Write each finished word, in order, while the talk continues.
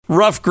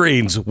Rough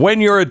Greens.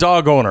 When you're a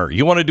dog owner,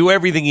 you want to do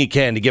everything you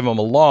can to give them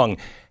a long,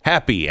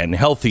 happy, and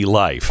healthy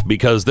life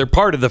because they're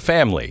part of the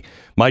family.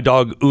 My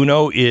dog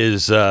Uno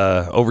is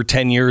over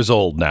 10 years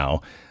old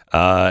now.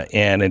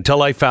 And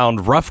until I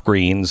found Rough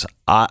Greens,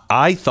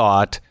 I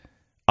thought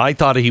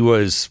he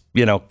was,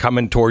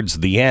 coming towards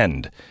the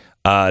end.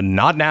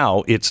 Not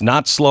now. It's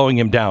not slowing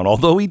him down,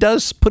 although he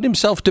does put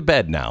himself to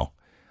bed now.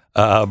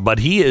 But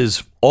he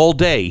is all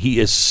day. He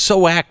is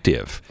so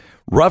active.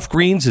 Rough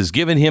Greens has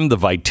given him the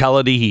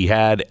vitality he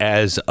had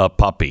as a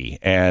puppy,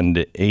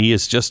 and he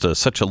is just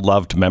such a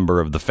loved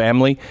member of the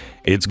family.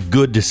 It's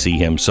good to see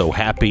him so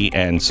happy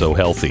and so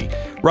healthy.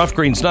 Rough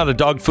Greens, not a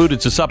dog food.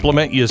 It's a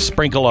supplement you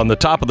sprinkle on the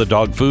top of the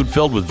dog food,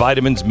 filled with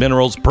vitamins,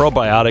 minerals,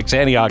 probiotics,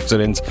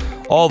 antioxidants,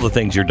 all the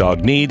things your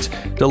dog needs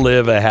to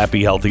live a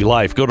happy, healthy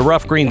life. Go to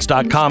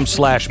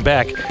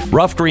roughgreens.com/Beck,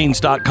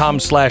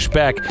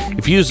 roughgreens.com/Beck.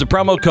 If you use the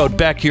promo code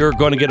Beck, you're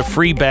going to get a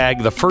free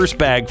bag, the first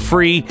bag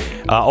free.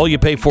 All you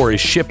pay for is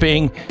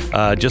shipping.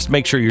 Just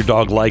make sure your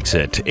dog likes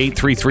it.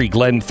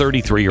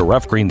 833-GLEN-33 or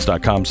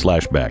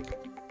roughgreens.com/Beck.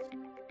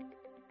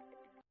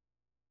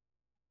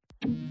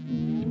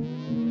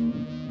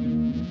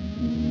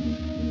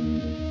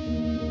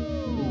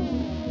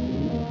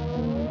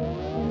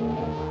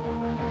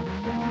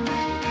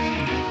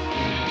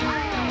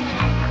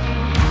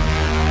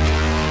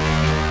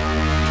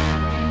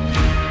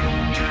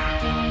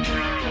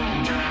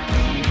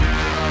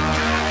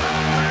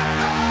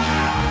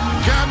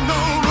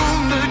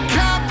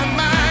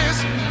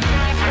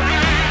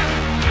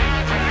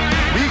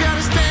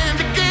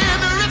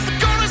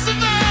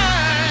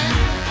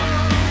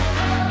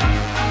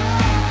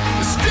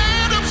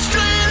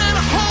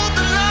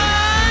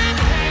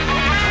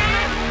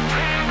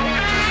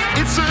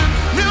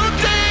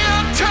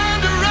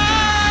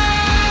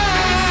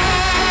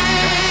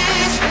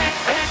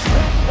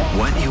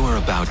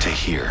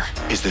 Here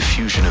is the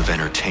fusion of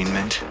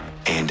entertainment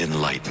and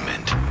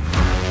enlightenment.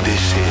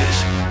 This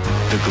is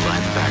the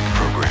Glenn Beck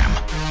Program.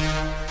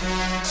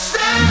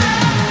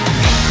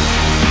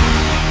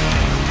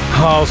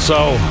 Oh,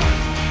 so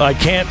I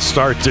can't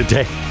start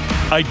today.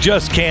 I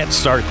just can't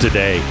start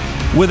today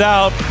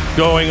without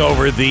going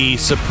over the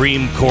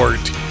Supreme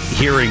Court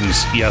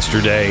hearings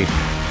yesterday.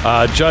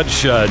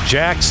 Judge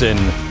Jackson,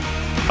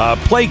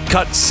 play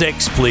cut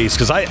 6, please,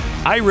 because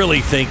I really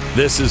think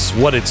this is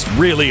what it's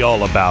really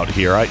all about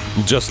here. I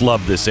just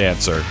love this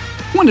answer.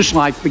 When does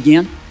life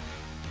begin,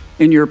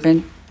 in your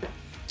opinion?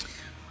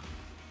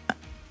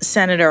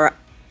 Senator,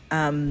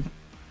 I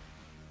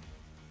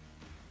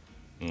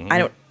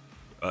don't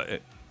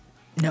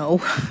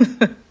know.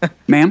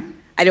 Ma'am?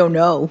 I don't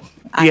know.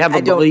 Do you have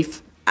a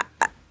belief?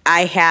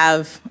 I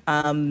have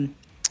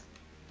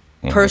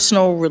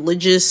personal,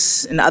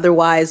 religious, and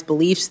otherwise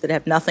beliefs that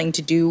have nothing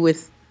to do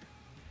with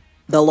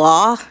the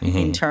law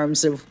in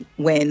terms of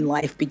when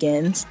life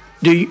begins.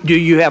 Do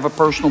you have a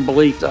personal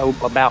belief, though,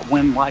 about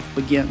when life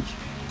begins?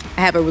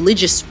 I have a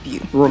religious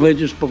view.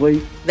 Religious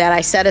belief? That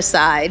I set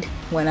aside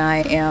when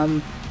I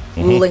am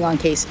ruling on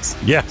cases.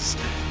 Yes.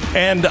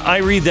 And I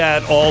read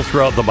that all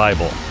throughout the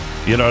Bible.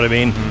 You know what I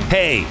mean?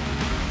 Hey,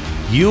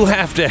 you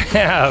have to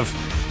have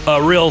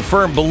a real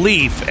firm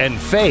belief and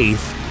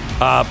faith,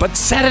 but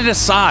set it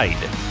aside.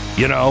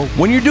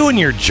 When you're doing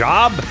your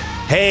job,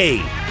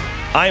 hey,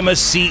 I'm a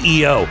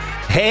CEO.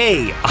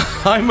 Hey,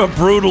 I'm a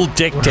brutal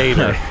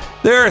dictator.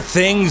 There are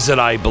things that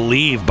I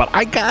believe, but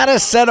I gotta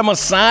set them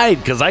aside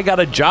because I got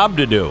a job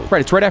to do.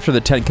 Right, it's right after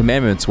the 10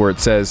 Commandments where it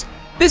says,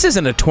 this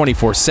isn't a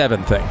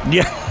 24/7 thing.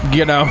 Yeah.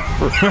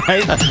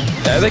 Right?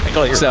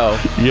 Exactly. So.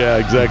 Yeah,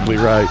 exactly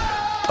right.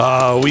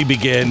 We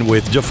begin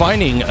with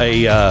defining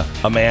a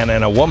man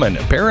and a woman.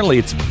 Apparently,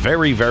 it's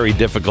very, very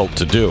difficult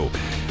to do.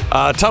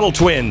 Tuttle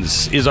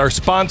Twins is our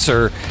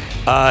sponsor.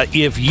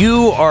 If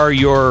you are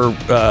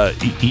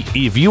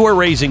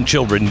raising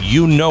children,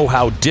 you know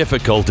how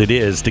difficult it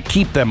is to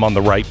keep them on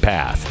the right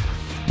path.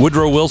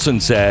 Woodrow Wilson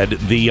said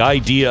the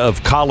idea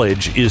of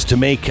college is to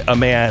make a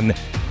man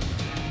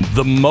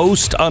the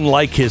most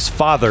unlike his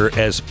father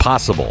as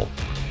possible.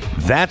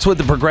 That's what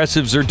the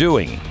progressives are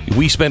doing.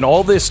 We spend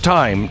all this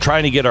time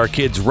trying to get our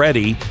kids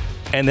ready,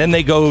 and then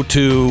they go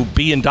to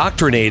be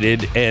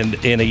indoctrinated and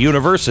in a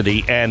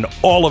university, and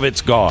all of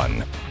it's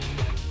gone.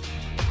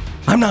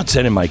 I'm not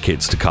sending my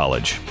kids to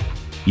college.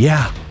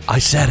 Yeah, I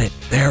said it.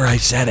 There, I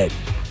said it.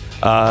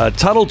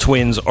 Tuttle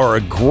Twins are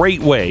a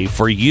great way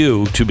for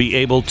you to be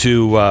able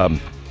to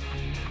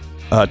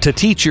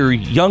teach your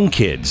young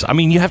kids. I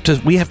mean,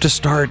 we have to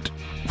start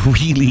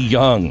really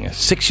young,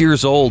 6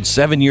 years old,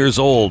 7 years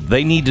old.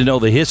 They need to know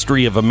the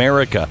history of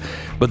America,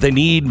 but they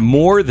need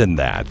more than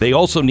that. They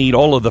also need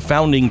all of the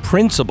founding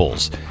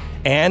principles,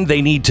 and they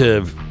need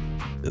it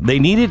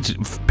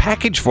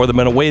packaged for them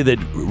in a way that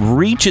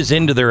reaches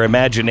into their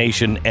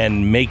imagination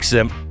and makes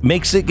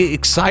it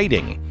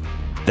exciting.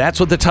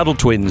 That's what the Tuttle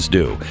Twins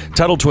do.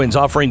 Tuttle Twins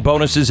offering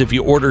bonuses if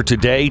you order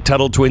today.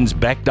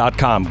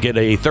 TuttleTwinsBeck.com. Get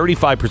a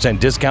 35%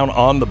 discount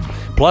on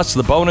plus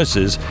the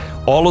bonuses.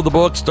 All of the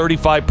books,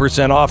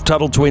 35% off.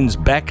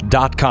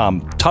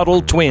 TuttleTwinsBeck.com.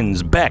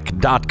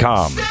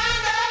 TuttleTwinsBeck.com.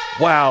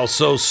 Wow.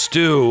 So,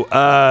 Stu,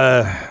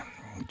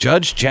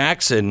 Judge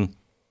Jackson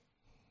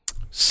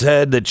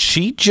said that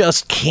she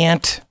just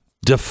can't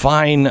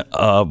define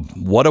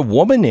what a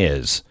woman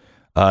is.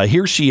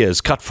 Here she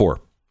is, cut 4.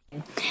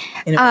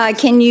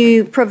 Can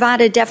you provide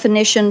a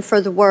definition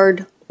for the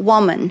word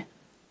woman?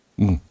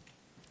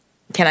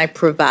 Can I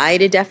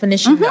provide a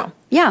definition? Mm-hmm. No.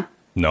 Yeah.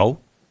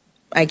 No.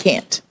 I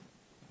can't.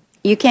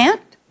 You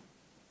can't?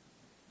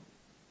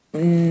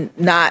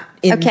 Not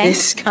in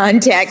this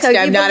context. So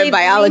I'm not a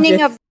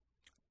biologist.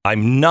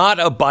 I'm not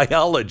a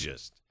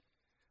biologist.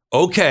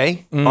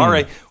 Okay. All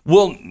right.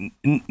 Well,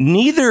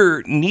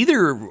 neither,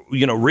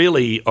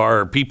 really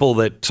are people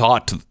that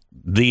taught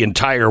the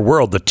entire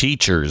world, the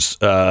teachers,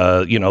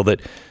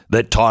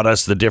 that taught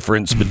us the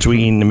difference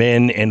between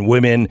men and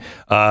women.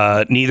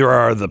 Neither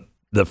are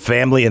the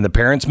family and the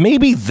parents.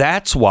 Maybe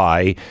that's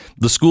why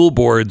the school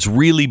boards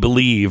really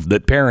believe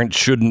that parents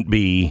shouldn't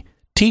be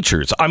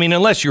teachers. I mean,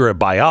 unless you're a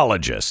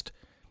biologist.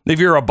 If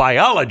you're a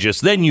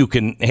biologist, then you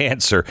can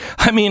answer.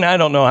 I mean, I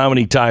don't know how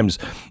many times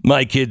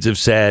my kids have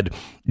said,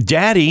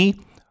 Daddy,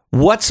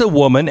 what's a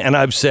woman? And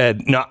I've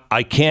said, no,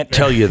 I can't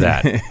tell you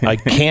that. I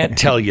can't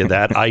tell you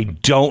that. I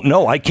don't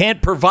know. I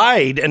can't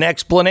provide an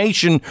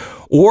explanation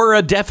or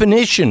a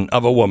definition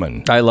of a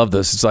woman. I love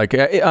this. It's like,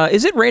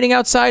 is it raining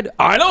outside?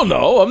 I don't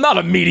know. I'm not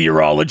a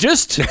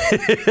meteorologist. You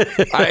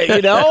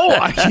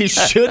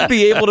should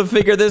be able to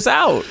figure this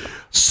out.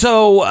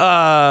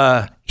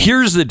 So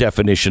here's the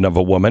definition of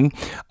a woman.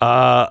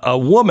 A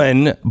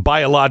woman,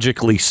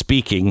 biologically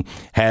speaking,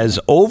 has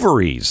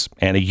ovaries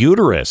and a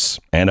uterus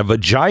and a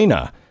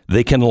vagina.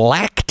 They can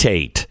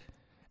lactate.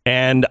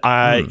 And,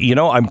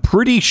 I'm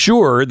pretty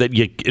sure that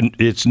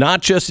it's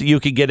not just that you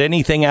could get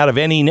anything out of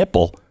any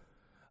nipple.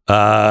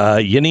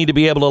 You need to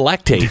be able to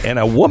lactate. And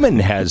a woman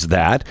has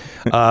that.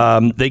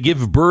 They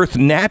give birth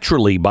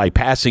naturally by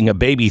passing a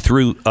baby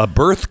through a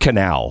birth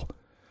canal.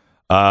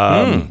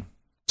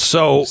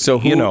 So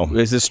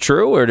is this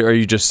true, or are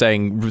you just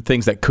saying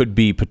things that could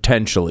be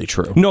potentially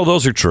true? No,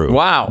 those are true.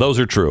 Wow. Those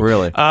are true.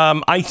 Really?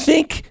 I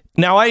think,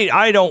 now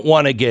I don't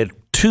want to get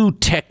too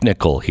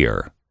technical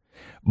here,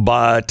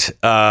 but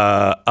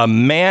a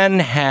man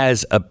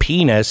has a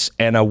penis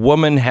and a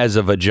woman has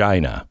a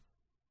vagina.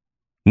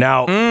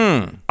 Now, wait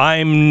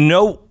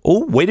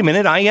a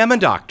minute. I am a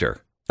doctor.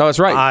 Oh, that's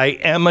right. I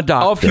am a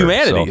doctor. Of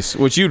humanities,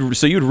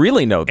 so you'd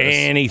really know this.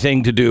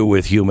 Anything to do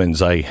with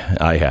humans, I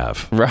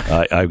have.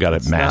 Right. I've got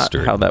it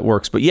mastered. Not how that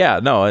works, but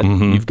yeah, no,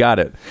 you've got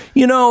it.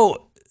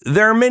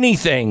 There are many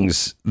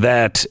things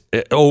that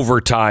over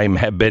time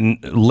have been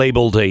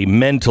labeled a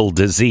mental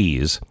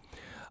disease,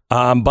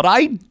 but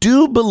I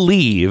do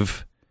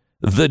believe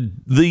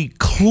the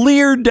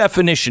clear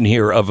definition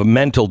here of a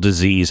mental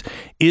disease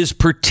is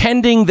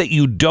pretending that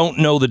you don't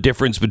know the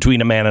difference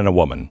between a man and a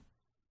woman.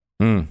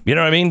 You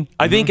know what I mean?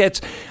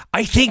 Mm-hmm.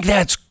 I think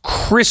that's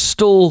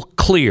crystal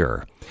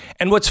clear.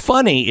 And what's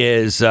funny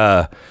is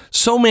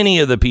so many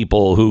of the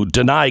people who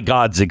deny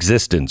God's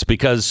existence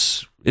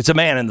because it's a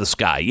man in the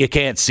sky. You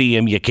can't see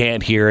him. You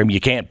can't hear him.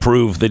 You can't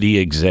prove that he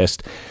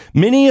exists.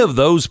 Many of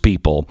those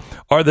people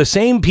are the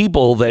same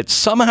people that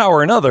somehow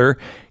or another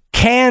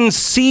can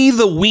see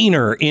the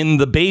wiener in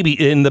the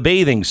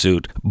bathing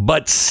suit,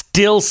 but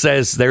still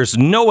says there's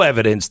no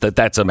evidence that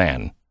that's a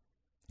man.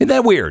 Isn't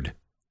that weird?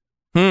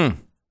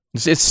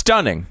 It's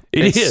stunning.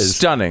 It's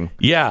stunning.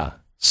 Yeah.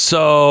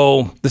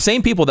 So the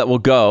same people that will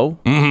go,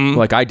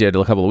 like I did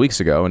a couple of weeks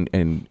ago,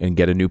 and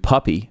get a new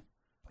puppy.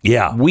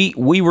 Yeah.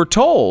 We were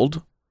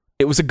told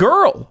it was a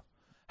girl.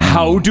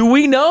 How do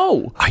we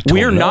know?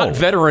 We're not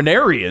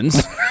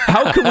veterinarians.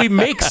 How can we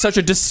make such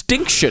a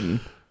distinction?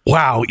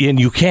 Wow, and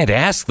you can't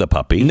ask the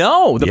puppy.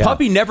 No, the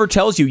puppy never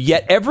tells you,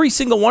 yet every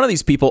single one of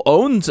these people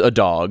owns a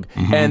dog,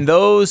 and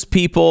those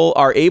people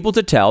are able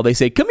to tell. They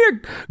say, come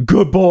here,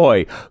 good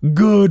boy,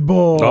 good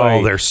boy.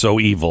 Oh, they're so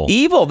evil.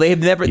 Evil. They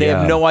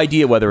have no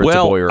idea whether it's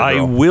a boy or a girl.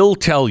 I will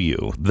tell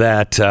you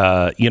that,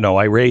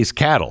 I raise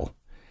cattle.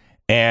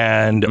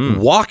 And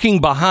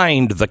walking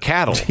behind the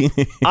cattle,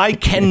 I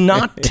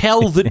cannot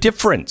tell the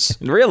difference.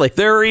 Really?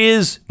 There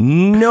is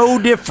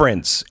no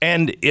difference.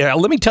 And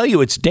let me tell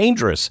you, it's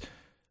dangerous.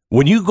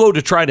 When you go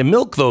to try to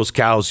milk those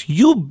cows,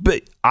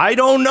 I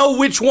don't know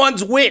which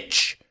one's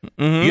which.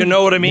 You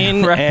know what I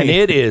mean? Right. And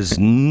it is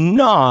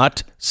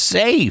not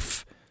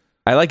safe.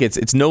 I like it.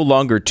 It's no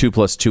longer 2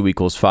 + 2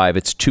 = 5.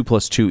 It's 2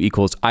 + 2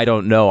 = I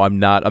don't know. I'm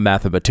not a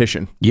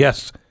mathematician.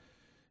 Yes,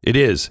 it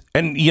is.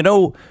 And,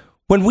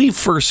 when we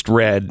first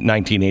read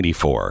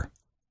 1984,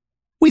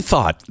 we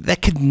thought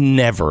that could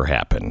never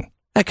happen.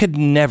 That could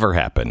never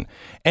happen.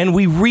 And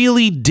we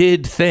really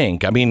did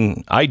think, I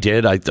mean, I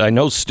did. I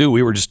know Stu,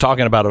 we were just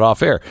talking about it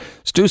off air.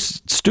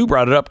 Stu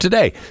brought it up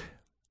today.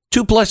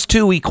 2 +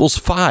 2 =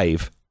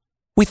 5.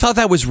 We thought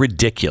that was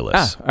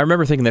ridiculous. I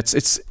remember thinking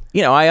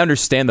I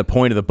understand the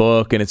point of the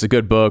book and it's a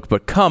good book,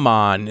 but come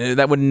on,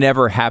 that would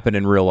never happen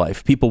in real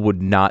life. People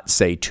would not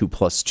say 2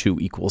 + 2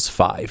 =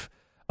 5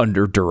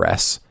 under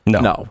duress.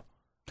 No.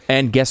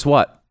 And guess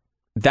what?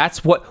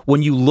 That's what,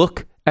 when you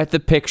look at the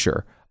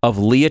picture of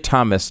Leah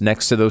Thomas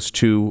next to those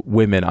two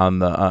women on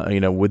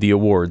the, with the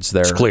awards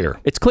there. It's clear.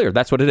 It's clear.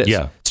 That's what it is.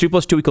 Yeah. 2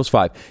 + 2 =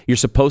 5. You're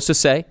supposed to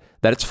say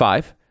that it's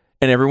 5,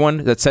 and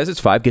everyone that says it's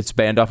 5 gets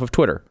banned off of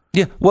Twitter.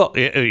 Yeah. Well,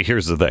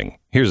 here's the thing.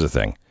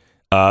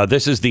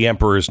 This is the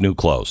Emperor's New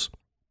Clothes.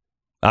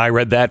 I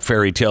read that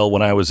fairy tale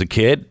when I was a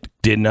kid.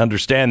 Didn't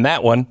understand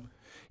that one.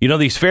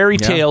 These fairy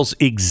tales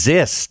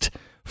exist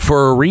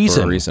for a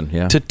reason.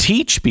 Yeah. To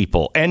teach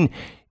people. And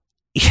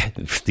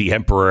the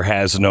Emperor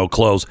has no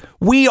clothes.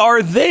 We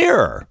are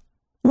there.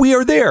 We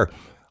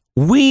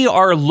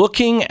are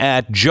looking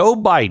at Joe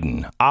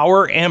Biden,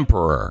 our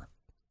Emperor,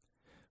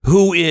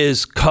 who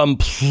is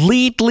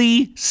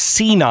completely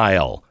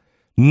senile.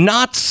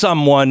 Not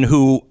someone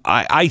who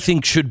I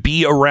think should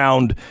be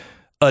around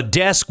a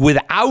desk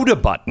without a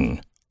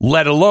button,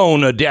 let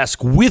alone a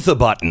desk with a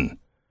button.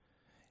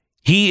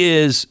 He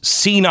is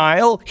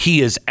senile.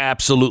 He is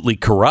absolutely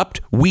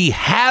corrupt. We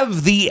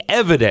have the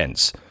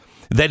evidence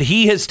that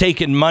he has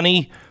taken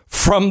money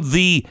from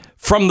the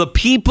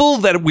people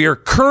that we are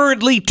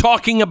currently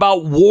talking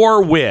about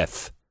war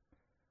with.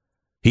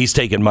 He's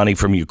taken money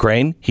from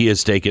Ukraine. He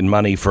has taken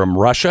money from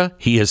Russia.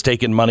 He has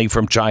taken money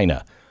from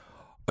China.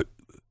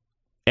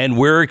 And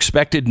we're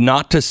expected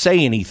not to say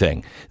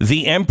anything.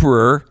 The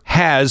Emperor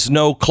has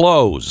no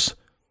clothes.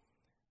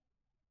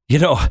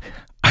 I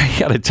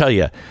got to tell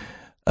you,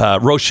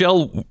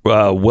 Rochelle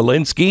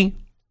Walensky,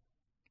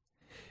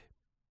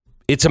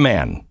 it's a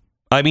man.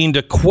 I mean,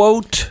 to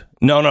quote,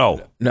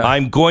 no.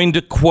 I'm going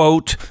to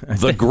quote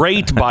the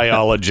great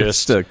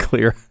biologist. Just to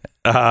clear.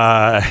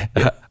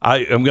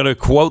 I'm going to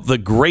quote the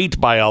great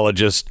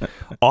biologist,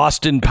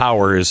 Austin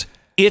Powers.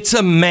 It's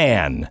a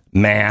man.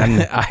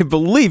 I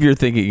believe you're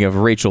thinking of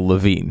Rachel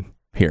Levine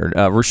here.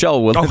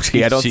 Rochelle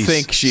Walensky, I don't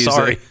think she's...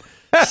 Sorry.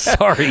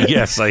 Sorry.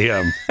 Yes, I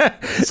am.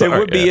 Sorry. It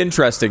would be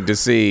interesting to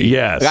see.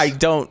 Yes.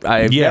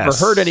 I've never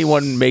heard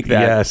anyone make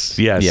that.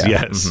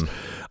 Yes.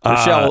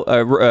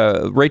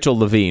 Mm-hmm. Rachel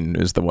Levine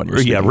is the one you're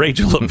speaking. Yeah,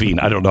 Rachel Levine.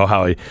 I don't know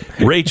how.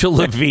 Rachel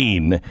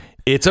Levine.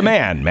 It's a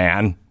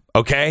man.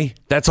 Okay?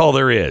 That's all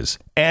there is.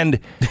 And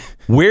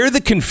where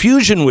the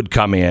confusion would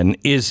come in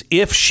is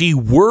if she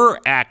were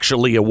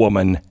actually a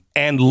woman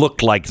and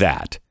looked like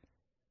that.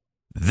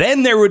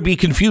 Then there would be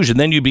confusion.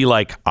 Then you'd be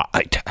like,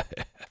 I don't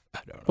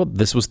know. Well,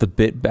 this was the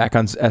bit back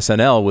on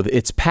SNL with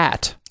It's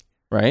Pat,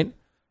 right?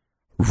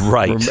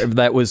 Right.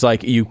 That was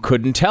like, you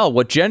couldn't tell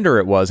what gender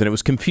it was, and it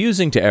was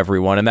confusing to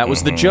everyone, and that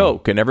was the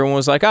joke, and everyone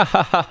was like, ha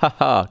ha ha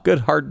ha,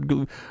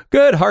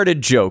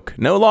 good-hearted joke.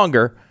 No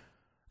longer.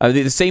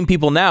 The same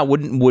people now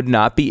would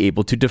not be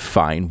able to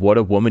define what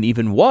a woman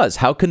even was.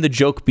 How can the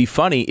joke be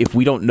funny if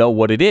we don't know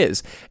what it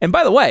is? And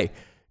by the way,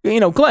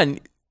 Glenn,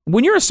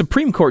 when you're a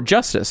Supreme Court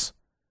justice,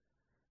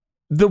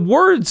 the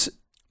words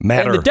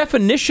matter. And the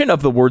definition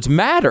of the words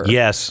matter.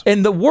 Yes.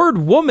 And the word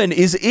woman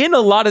is in a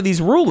lot of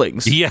these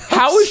rulings. Yes.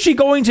 How is she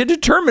going to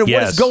determine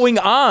what is going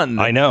on?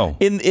 I know.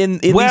 In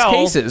these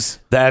cases.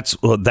 That's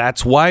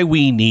why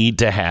we need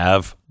to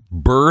have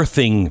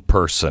birthing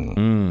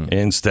person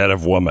instead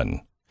of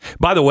woman.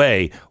 By the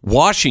way,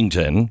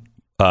 Washington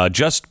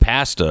just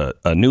passed a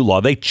new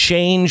law. They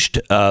changed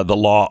the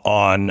law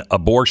on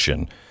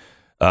abortion.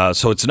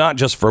 So it's not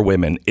just for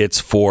women. It's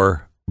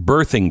for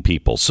birthing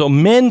people. So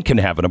men can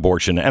have an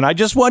abortion. And I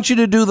just want you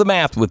to do the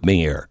math with me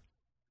here.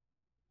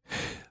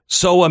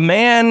 So a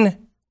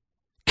man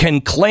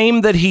can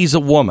claim that he's a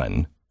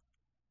woman,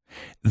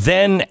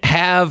 then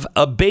have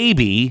a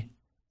baby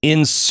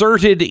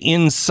inserted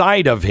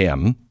inside of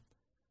him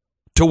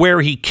to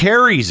where he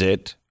carries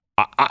it.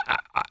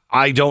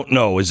 I don't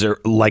know. Is there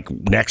like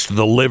next to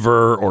the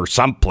liver or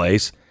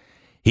someplace?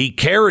 He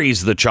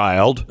carries the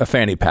child. A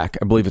fanny pack.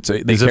 I believe they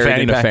carry it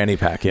in a fanny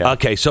pack. Yeah.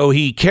 Okay, so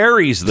he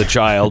carries the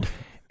child,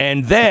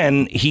 and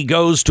then he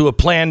goes to a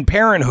Planned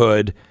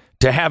Parenthood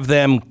to have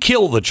them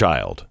kill the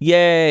child.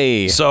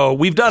 Yay. So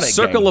we've done it.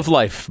 Circle of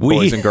life,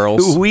 boys and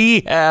girls.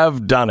 We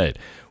have done it.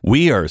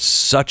 We are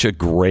such a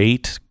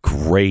great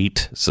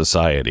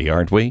society,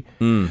 aren't we?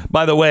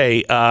 By the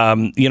way,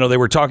 they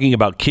were talking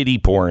about kiddie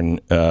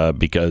porn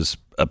because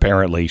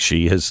apparently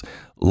she has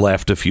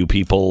left a few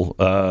people,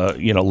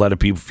 let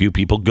a few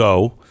people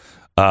go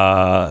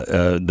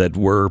that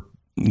were,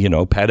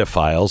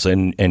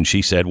 pedophiles. And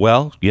she said,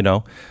 well,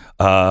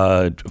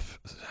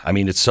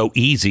 it's so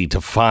easy to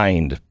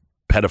find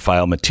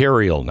pedophile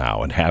material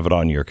now and have it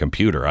on your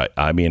computer.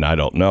 I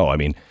don't know.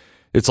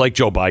 It's like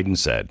Joe Biden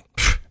said.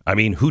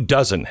 Who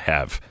doesn't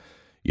have,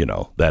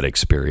 that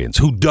experience?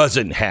 Who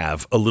doesn't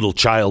have a little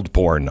child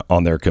porn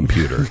on their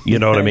computer? You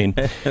know what I mean?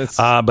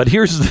 But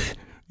here's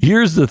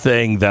the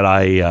thing that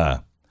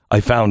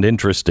I found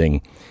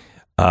interesting,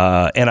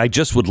 and I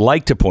just would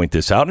like to point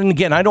this out. And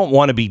again, I don't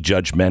want to be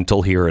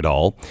judgmental here at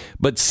all,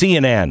 but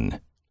CNN,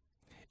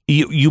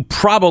 you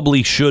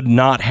probably should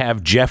not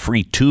have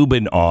Jeffrey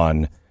Toobin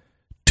on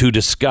to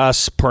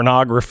discuss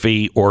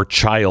pornography or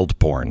child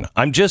porn.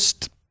 I'm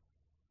just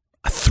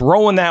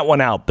throwing that one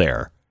out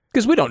there.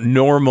 Because we don't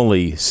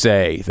normally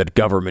say that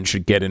government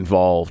should get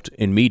involved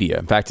in media.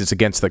 In fact, it's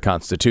against the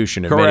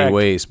Constitution in many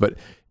ways. But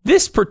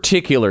this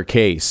particular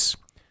case,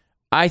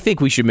 I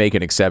think we should make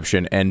an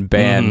exception and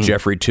ban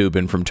Jeffrey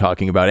Toobin from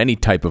talking about any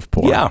type of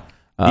porn. Yeah.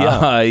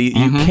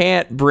 You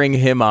can't bring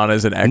him on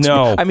as an expert.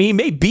 No. I mean, he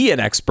may be an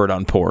expert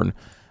on porn.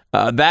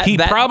 He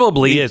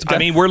probably is. I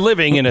mean, we're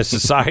living in a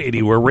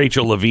society where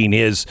Rachel Levine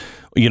is,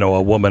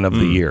 a woman of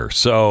the year.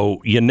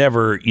 So you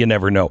never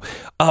know.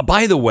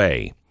 By the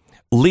way,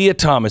 Leah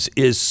Thomas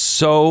is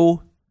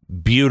so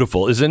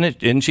beautiful,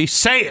 isn't she?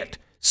 Say it.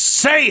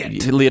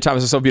 Leah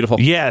Thomas is so beautiful.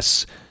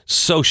 Yes.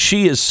 So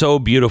she is so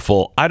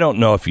beautiful. I don't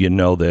know if you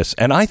know this,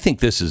 and I think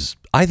this is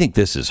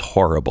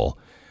horrible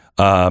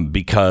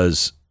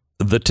because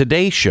the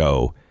Today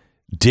Show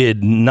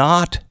did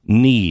not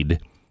need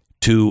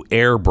to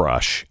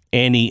airbrush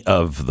any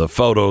of the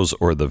photos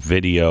or the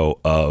video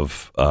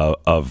of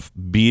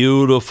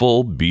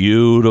beautiful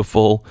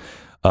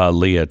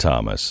Leah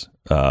Thomas.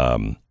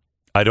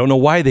 I don't know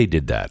why they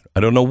did that. I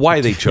don't know why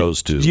they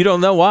chose to. You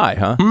don't know why,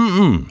 huh?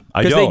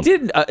 I don't. They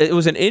did. It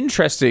was an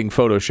interesting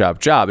Photoshop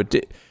job.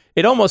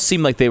 It almost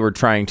seemed like they were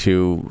trying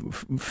to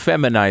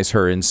feminize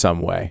her in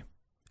some way.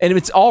 And if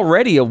it's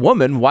already a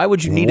woman, why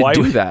would you need to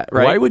do that,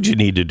 right? Why would you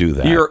need to do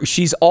that?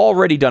 She's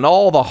already done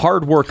all the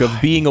hard work of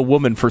being a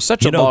woman for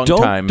such a long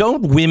time.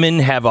 Don't women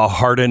have a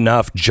hard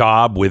enough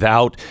job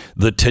without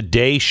the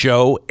Today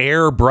Show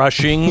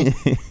airbrushing?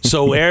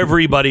 So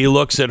everybody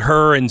looks at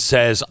her and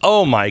says,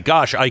 oh my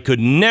gosh, I could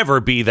never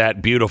be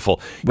that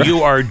beautiful. Right.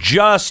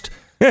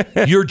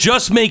 You're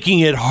just making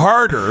it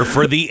harder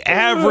for the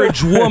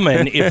average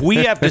woman if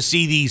we have to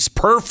see these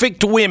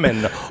perfect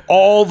women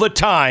all the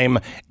time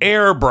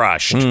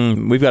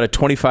airbrushed. We've got a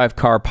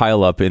 25-car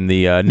pileup in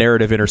the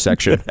narrative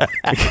intersection.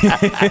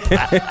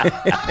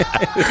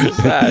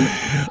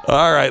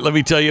 All right, let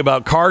me tell you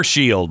about Car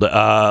Shield.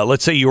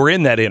 Let's say you were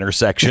in that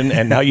intersection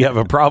and now you have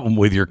a problem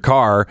with your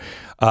car.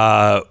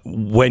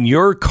 When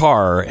your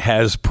car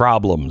has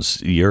problems,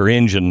 your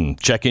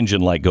check engine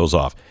light goes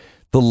off.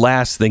 The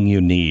last thing you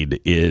need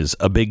is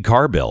a big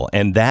car bill.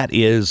 And that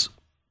is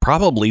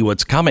probably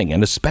what's coming.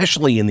 And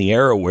especially in the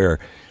era where,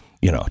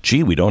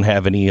 we don't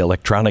have any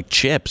electronic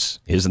chips.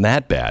 Isn't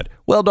that bad?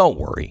 Well, don't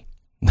worry.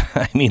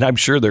 I mean, I'm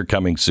sure they're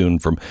coming soon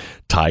from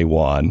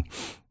Taiwan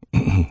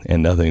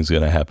and nothing's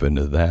going to happen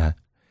to that.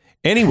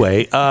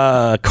 Anyway,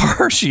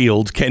 Car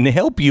Shield can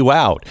help you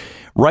out.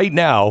 Right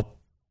now,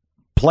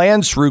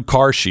 plans through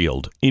Car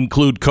Shield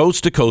include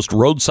coast-to-coast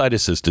roadside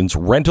assistance,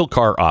 rental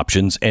car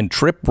options, and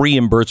trip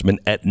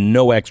reimbursement at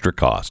no extra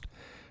cost.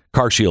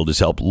 Car Shield has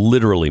helped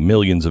literally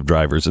millions of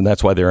drivers, and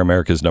that's why they're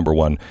America's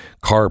 #1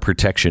 car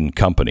protection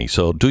company.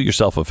 So do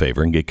yourself a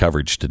favor and get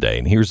coverage today.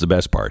 And here's the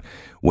best part.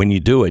 When you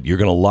do it, you're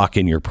going to lock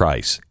in your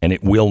price, and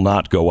it will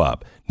not go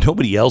up.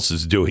 Nobody else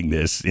is doing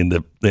this in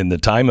the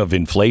time of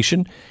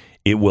inflation.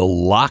 It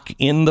will lock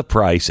in the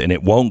price, and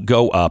it won't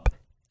go up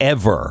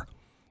ever.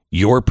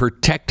 You're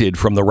protected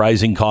from the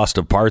rising cost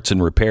of parts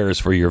and repairs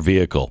for your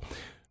vehicle.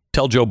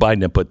 Tell Joe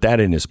Biden to put that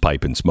in his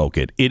pipe and smoke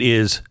it. It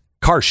is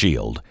Car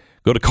Shield.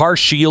 Go to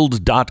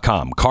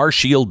carshield.com,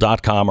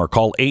 carshield.com, or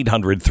call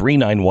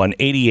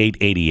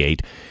 800-391-8888.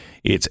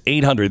 It's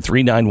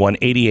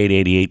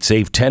 800-391-8888.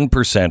 Save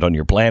 10% on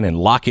your plan and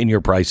lock in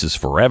your prices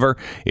forever.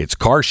 It's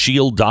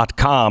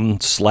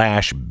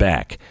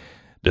carshield.com/Beck.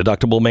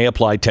 Deductible may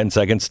apply. 10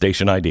 seconds.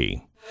 Station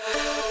ID.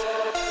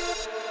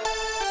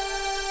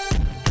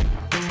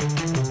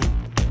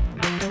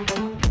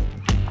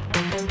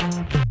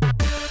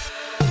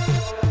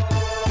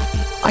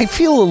 I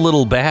feel a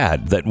little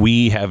bad that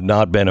we have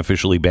not been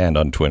officially banned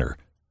on Twitter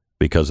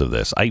because of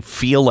this. I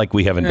feel like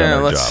we haven't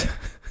done our job.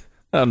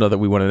 I don't know that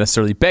we want to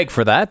necessarily beg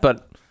for that,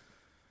 but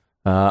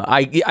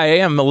I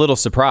am a little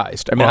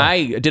surprised. I mean,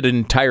 I did an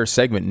entire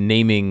segment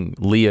naming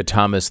Leah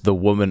Thomas the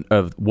woman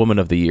of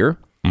the year.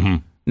 Mm-hmm.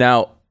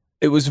 Now,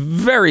 it was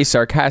very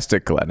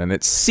sarcastic, Glenn, and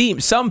it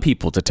seemed some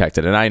people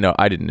detected, and I know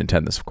I didn't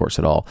intend this, of course,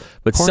 at all,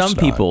 but some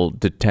people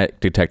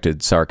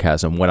detected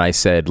sarcasm when I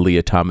said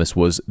Leah Thomas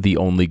was the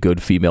only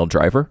good female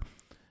driver.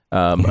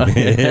 But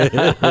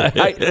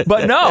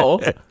no.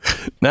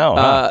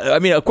 I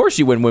mean, of course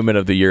you win Women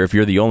of the Year if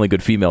you're the only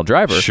good female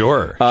driver.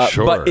 Sure.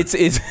 But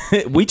it's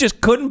we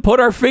just couldn't put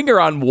our finger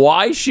on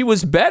why she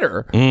was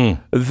better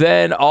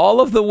than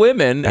all of the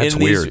women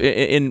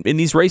in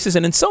these races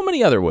and in so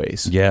many other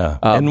ways. Yeah.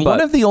 And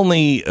one of the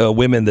only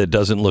women that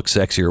doesn't look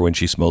sexier when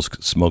she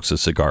smokes a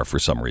cigar for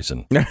some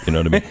reason. You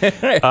know what I mean?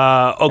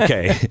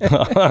 Okay.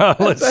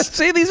 Let's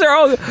see. These are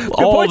all good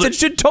points that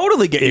should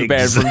totally get you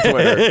banned from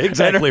Twitter.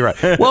 Exactly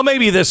right. Well,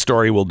 maybe this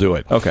story will do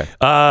it. Okay.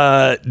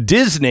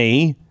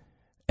 Disney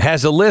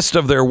has a list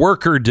of their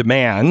worker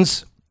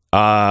demands.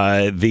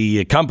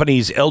 The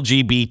company's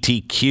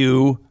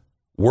LGBTQ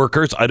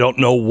workers, I don't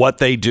know what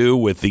they do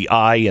with the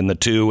I and the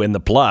 2 and the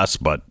plus,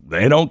 but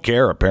they don't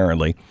care,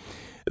 apparently.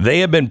 They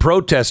have been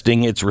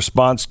protesting its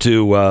response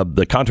to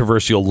the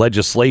controversial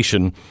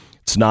legislation.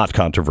 It's not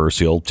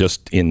controversial,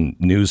 just in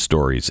news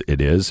stories it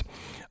is.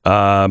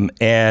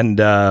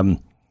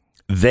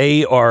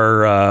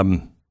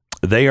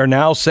 They are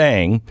now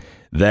saying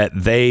that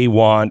they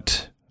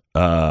want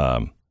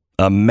a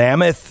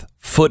mammoth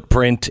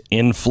footprint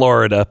in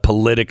Florida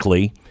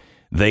politically.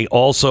 They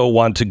also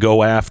want to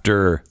go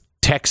after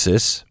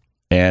Texas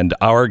and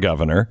our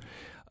governor,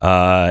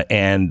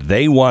 and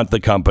they want the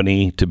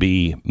company to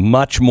be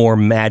much more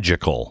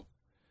magical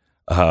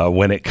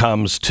when it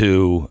comes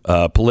to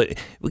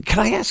Can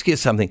I ask you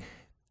something?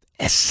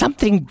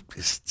 Something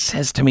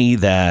says to me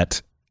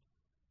that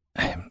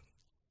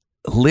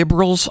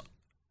liberals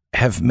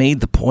have made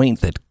the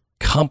point that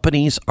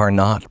companies are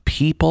not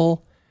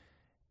people,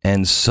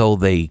 and so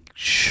they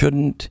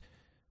shouldn't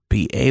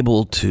be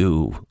able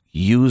to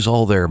use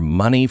all their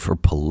money for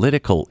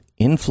political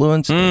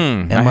influence.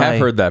 I have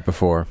heard that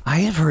before. I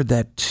have heard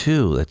that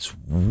too. That's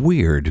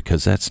weird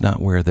because that's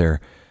not where they're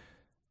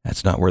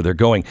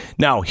going.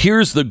 Now,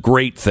 here's the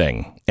great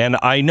thing, and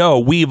I know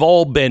we've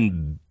all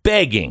been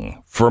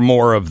begging for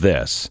more of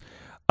this,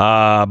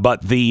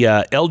 but the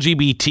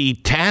LGBT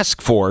task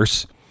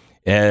force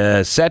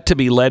set to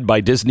be led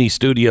by Disney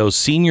Studios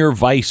Senior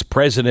Vice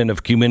President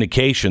of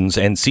Communications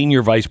and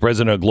Senior Vice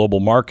President of Global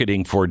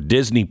Marketing for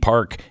Disney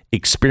Park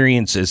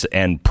Experiences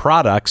and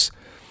Products.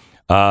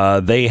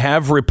 They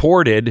have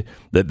reported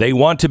that they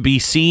want to be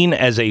seen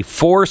as a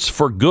force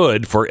for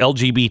good for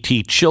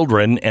LGBT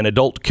children and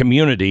adult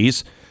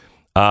communities.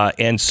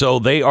 And so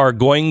they are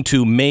going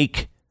to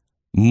make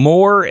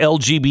more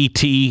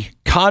LGBT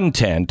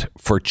content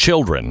for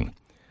children.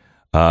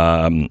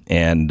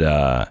 And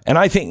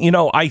I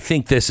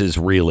think this is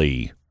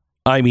really,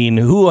 I mean,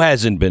 who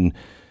hasn't been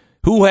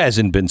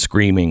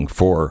screaming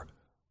for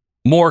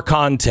more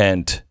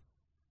content,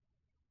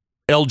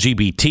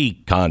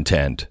 LGBT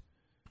content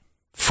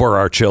for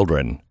our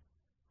children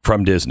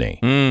from Disney?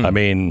 I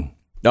mean,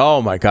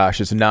 oh my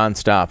gosh, it's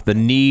nonstop. The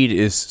need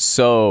is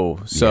so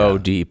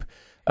deep.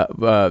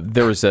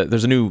 There's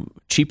a new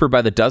Cheaper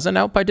by the Dozen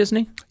out by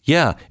Disney.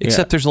 Yeah,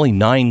 except there's only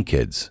 9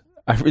 kids.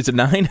 Is it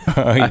 9?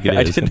 I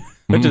didn't.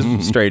 I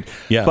just strayed.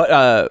 Yeah. But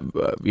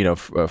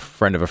a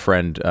friend of a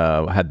friend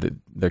had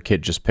their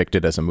kid just picked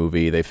it as a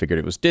movie. They figured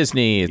it was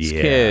Disney. It's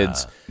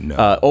kids.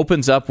 No.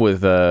 Opens up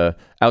with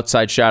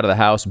outside shot of the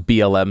house,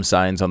 BLM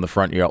signs on the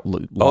front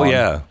lawn. Oh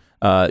yeah.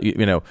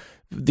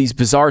 These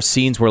bizarre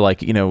scenes where,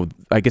 like,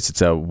 I guess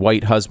it's a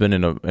white husband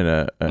and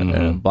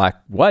a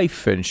black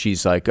wife, and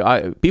she's like,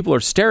 people are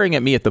staring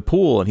at me at the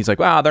pool, and he's like,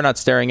 wow, they're not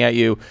staring at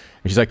you.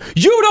 And she's like,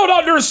 you don't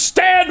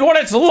understand what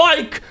it's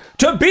like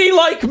to be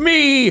like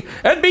me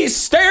and be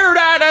stared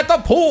at the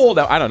pool.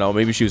 Now, I don't know,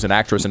 maybe she was an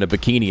actress in a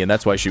bikini, and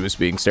that's why she was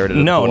being stared at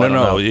the pool.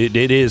 No. It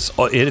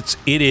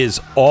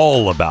is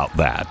all about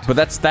that. But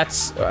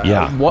that's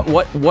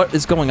what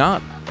is going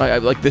on? Why?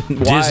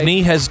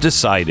 Disney has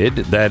decided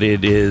that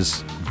it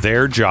is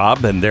their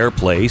job and their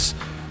place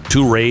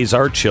to raise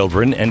our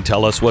children and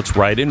tell us what's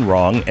right and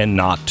wrong, and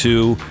not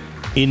to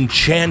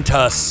enchant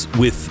us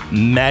with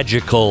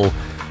magical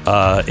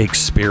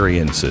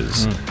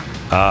experiences.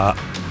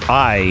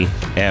 I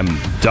am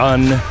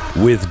done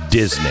with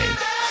Disney.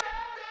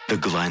 The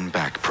Glenn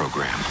Beck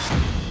Program.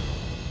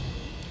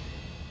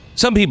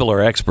 Some people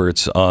are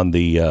experts on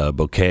the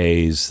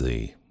bouquets,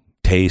 the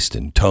taste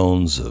and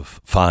tones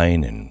of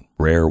fine and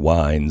rare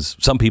wines.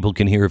 Some people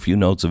can hear a few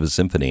notes of a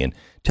symphony and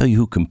tell you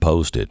who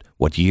composed it,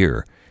 what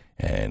year,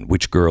 and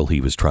which girl he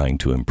was trying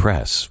to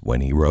impress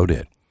when he wrote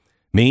it.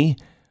 Me,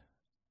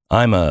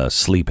 I'm a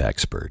sleep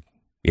expert.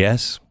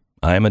 Yes,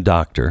 I'm a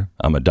doctor.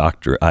 I'm a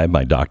doctor. I have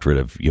my doctorate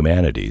of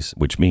humanities,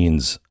 which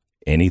means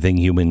anything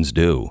humans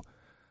do.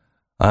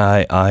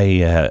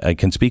 I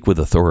can speak with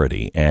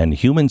authority, and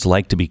humans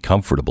like to be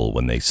comfortable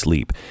when they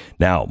sleep.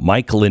 Now,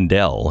 Mike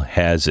Lindell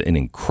has an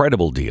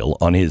incredible deal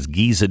on his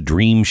Giza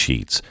Dream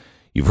Sheets.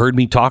 You've heard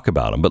me talk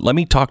about them, but let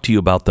me talk to you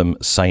about them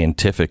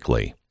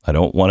scientifically. I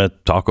don't want to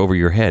talk over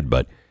your head,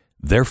 but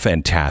they're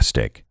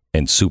fantastic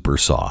and super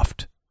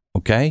soft.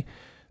 Okay?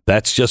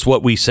 That's just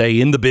what we say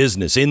in the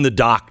business, in the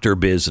doctor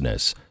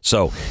business.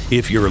 So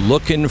if you're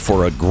looking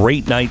for a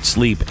great night's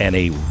sleep and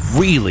a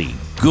really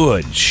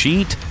good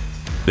sheet,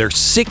 they're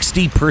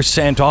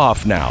 60%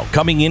 off now,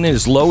 coming in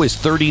as low as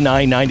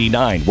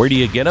 $39.99. Where do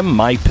you get them?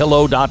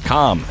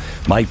 MyPillow.com.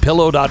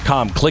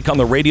 MyPillow.com. Click on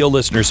the radio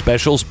listener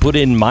specials. Put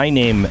in my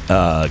name,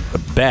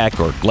 Beck,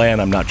 or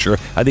Glenn, I'm not sure.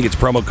 I think it's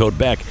promo code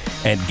Beck.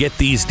 And get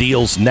these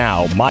deals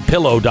now.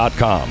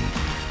 MyPillow.com.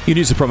 You can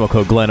use the promo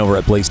code Glenn over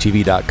at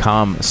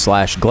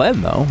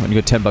blazetv.com/Glenn, though, and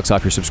you get $10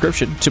 off your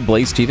subscription to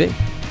Blaze TV.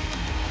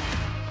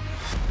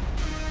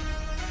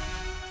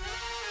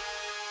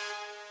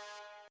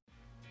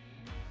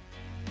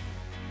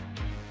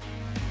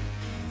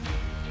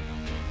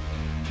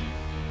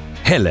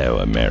 Hello,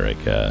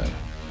 America.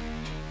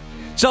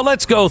 So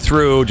let's go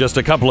through just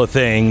a couple of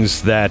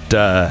things that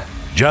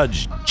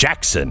Judge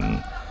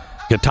Jackson,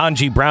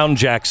 Ketanji Brown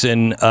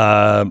Jackson,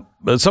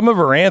 some of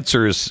her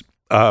answers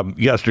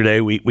yesterday.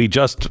 We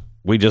just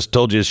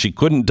told you she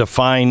couldn't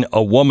define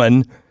a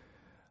woman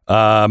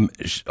on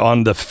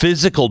the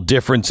physical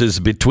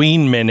differences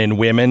between men and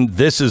women.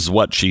 This is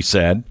what she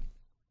said.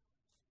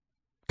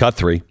 Cut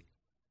 3.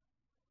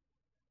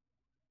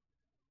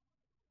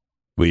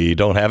 We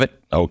don't have it?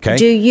 Okay.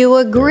 Do you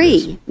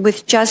agree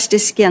with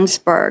Justice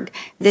Ginsburg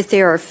that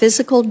there are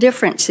physical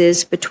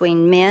differences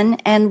between men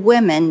and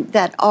women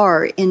that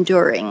are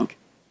enduring?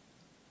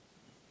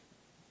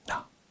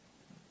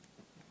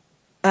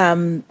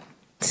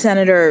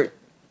 Senator,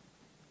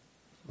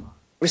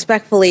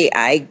 respectfully,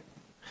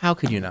 How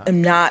could you not?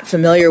 I'm not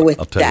familiar with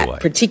tell you that why.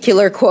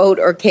 particular quote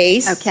or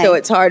case, Okay. so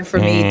it's hard for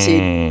me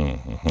to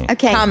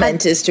Okay.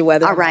 comment as to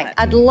whether. All right.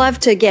 I'd love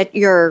to get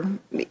your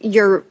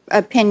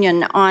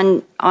opinion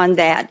on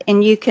that,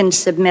 and you can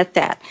submit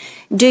that.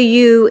 Do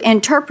you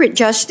interpret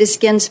Justice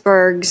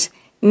Ginsburg's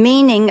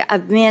meaning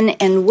of men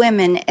and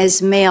women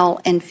as male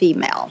and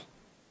female?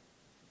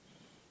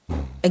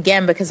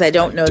 Again, because I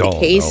don't know the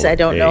case, I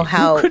don't know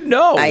how could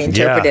know? I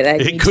interpret it. I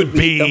need It to could read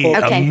be the whole.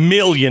 Okay. a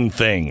million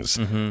things.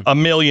 A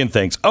million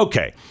things.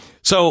 Okay.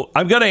 So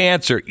I'm going to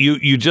answer.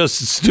 You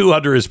just, Stu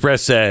under his breath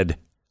said,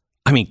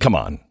 I mean, come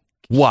on.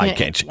 Why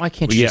can't you? Why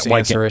can't you just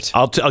answer it?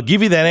 I'll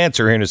give you that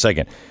answer here in a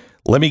second.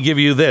 Let me give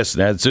you this.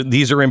 Now,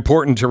 these are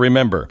important to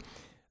remember.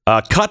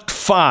 Cut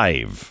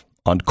 5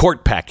 on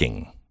court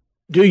packing.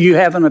 Do you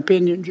have an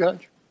opinion,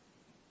 Judge?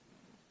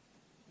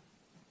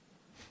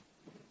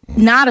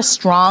 Not a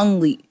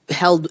strongly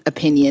held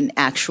opinion,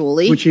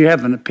 actually. But you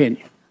have an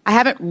opinion. I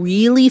haven't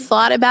really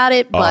thought about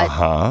it, but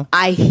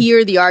I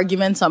hear the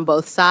arguments on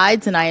both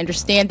sides, and I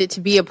understand it to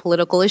be a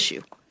political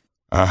issue.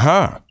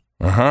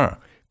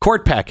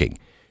 Court packing.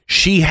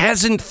 She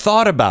hasn't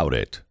thought about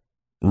it,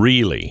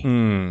 really.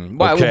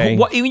 Okay.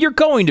 You're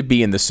going to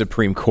be in the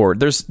Supreme Court.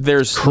 There's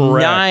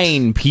Correct.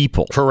 9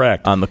 people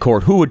on the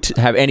court who would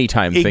have any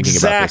time thinking about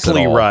this at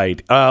Exactly all.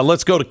 right.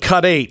 Let's go to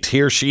cut 8.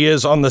 Here she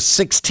is on the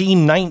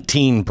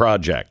 1619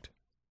 project.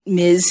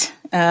 Ms.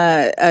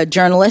 A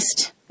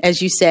journalist,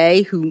 as you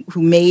say, who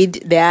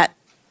made that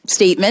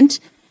statement,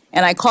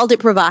 and I called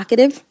it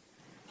provocative.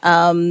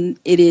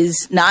 It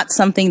is not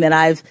something that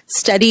I've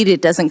studied.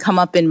 It doesn't come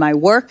up in my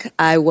work.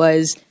 I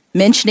was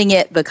mentioning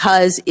it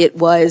because it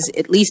was,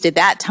 at least at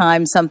that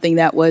time, something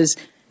that was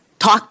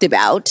talked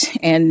about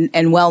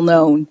and well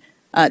known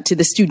to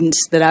the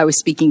students that I was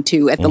speaking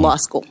to at the law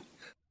school.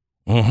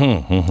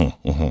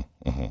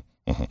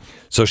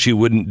 So she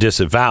wouldn't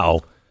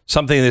disavow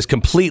something that's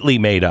completely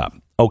made up.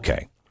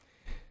 Okay.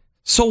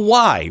 So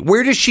why?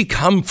 Where does she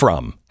come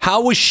from?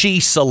 How was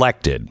she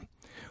selected?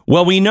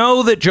 Well, we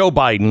know that Joe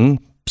Biden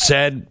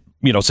said,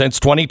 since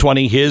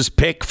 2020, his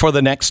pick for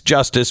the next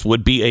justice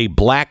would be a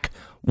black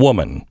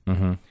woman.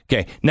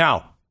 Okay.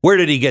 Now, where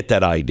did he get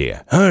that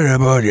idea?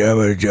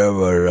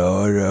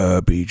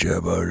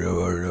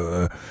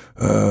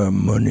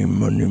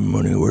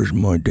 Money, where's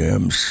my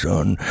damn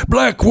son?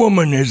 Black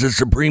woman is the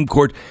Supreme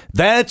Court.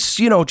 That's,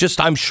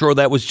 I'm sure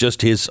that was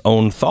just his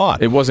own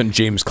thought. It wasn't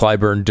James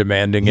Clyburn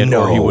demanding it,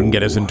 or he wouldn't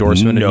get his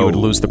endorsement and he would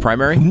lose the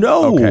primary?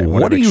 No. Okay,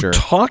 What are you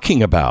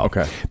talking about?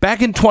 Okay.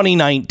 Back in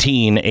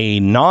 2019, a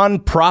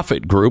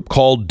nonprofit group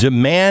called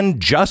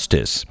Demand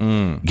Justice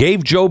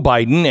gave Joe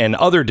Biden and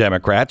other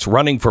Democrats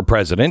running for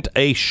president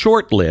a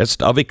short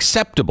list of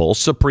acceptable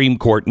Supreme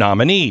Court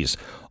nominees.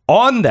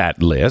 On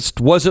that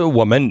list was a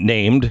woman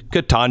named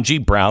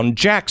Ketanji Brown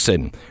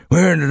Jackson.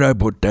 Where did I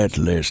put that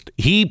list?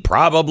 He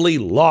probably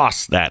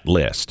lost that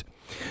list.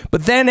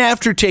 But then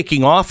after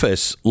taking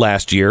office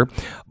last year,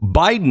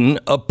 Biden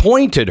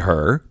appointed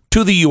her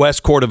to the U.S.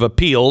 Court of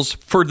Appeals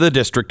for the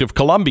District of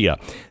Columbia.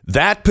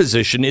 That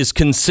position is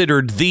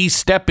considered the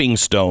stepping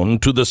stone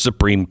to the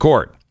Supreme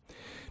Court.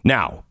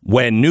 Now,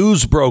 when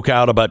news broke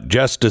out about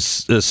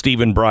Justice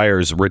Stephen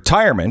Breyer's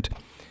retirement,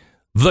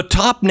 the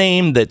top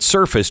name that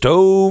surfaced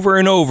over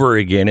and over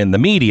again in the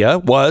media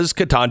was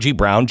Ketanji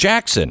Brown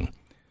Jackson.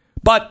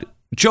 But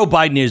Joe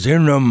Biden is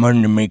in the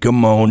money to make a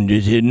mound.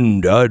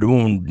 I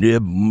don't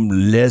have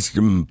less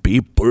than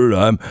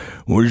people.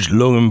 We're just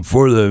looking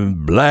for the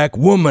black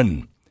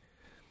woman.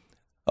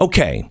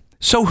 Okay,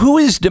 so who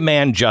is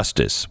Demand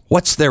Justice?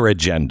 What's their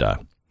agenda?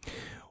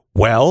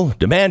 Well,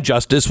 Demand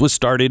Justice was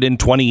started in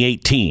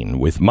 2018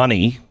 with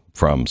money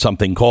from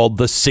something called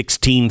the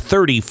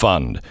 1630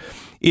 Fund.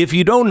 If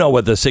you don't know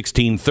what the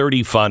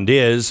 1630 Fund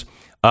is,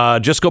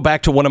 just go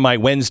back to one of my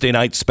Wednesday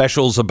night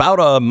specials about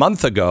a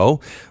month ago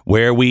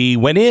where we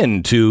went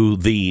into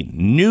the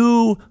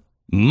new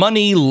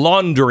money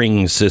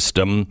laundering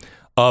system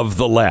of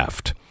the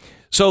left.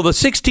 So the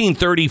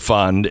 1630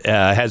 Fund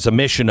has a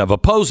mission of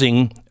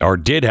opposing, or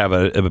did have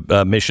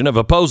a mission of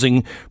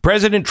opposing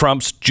President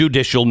Trump's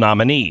judicial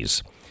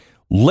nominees.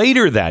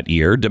 Later that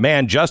year,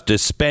 Demand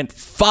Justice spent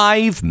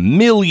 $5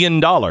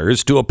 million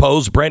to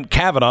oppose Brett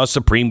Kavanaugh's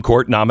Supreme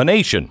Court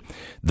nomination.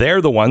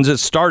 They're the ones that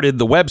started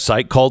the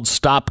website called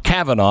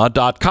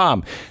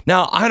StopKavanaugh.com.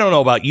 Now, I don't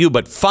know about you,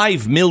 but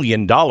 $5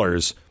 million,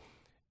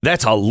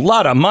 that's a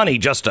lot of money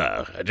just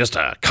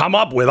to come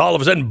up with. All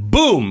of a sudden,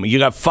 boom, you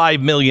got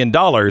 $5 million.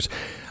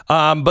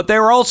 But they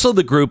were also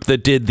the group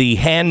that did the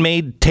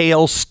Handmaid's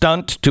Tale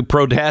stunt to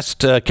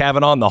protest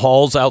Kavanaugh in the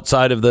halls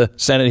outside of the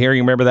Senate hearing.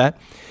 Remember that?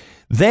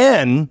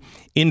 Then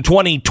in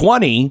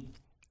 2020,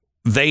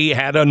 they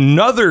had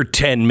another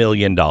 $10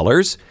 million,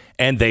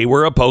 and they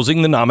were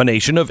opposing the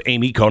nomination of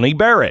Amy Coney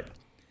Barrett.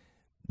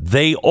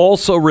 They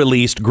also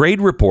released grade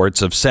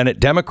reports of Senate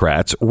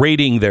Democrats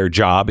rating their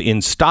job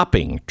in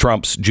stopping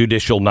Trump's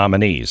judicial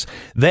nominees.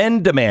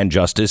 Then Demand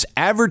Justice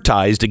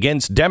advertised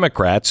against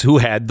Democrats who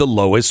had the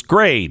lowest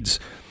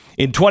grades.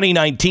 In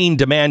 2019,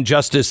 Demand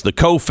Justice, the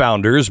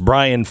co-founders,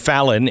 Brian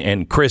Fallon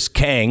and Chris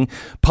Kang,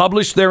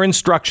 published their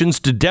instructions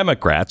to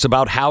Democrats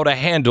about how to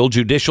handle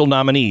judicial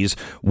nominees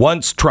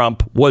once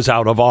Trump was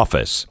out of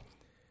office.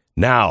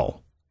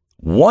 Now,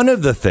 one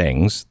of the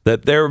things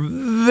that they're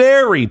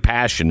very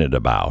passionate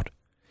about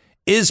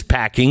is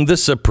packing the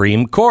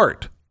Supreme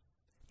Court.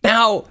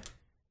 Now,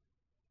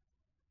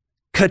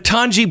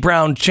 Ketanji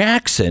Brown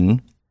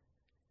Jackson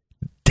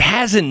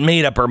hasn't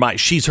made up her mind.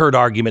 She's heard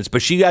arguments,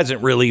 but she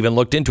hasn't really even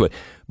looked into it.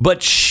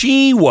 But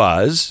she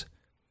was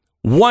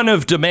one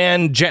of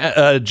Demand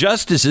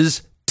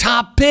Justice's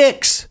top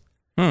picks.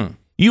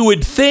 You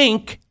would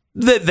think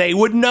that they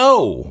would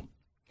know.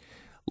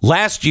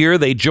 Last year,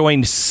 they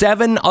joined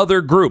 7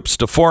 other groups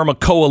to form a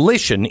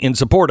coalition in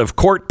support of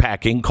court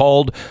packing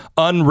called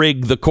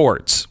Unrig the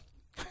Courts.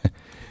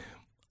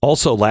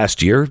 Also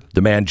last year,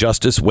 Demand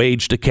Justice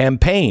waged a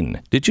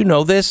campaign. Did you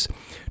know this?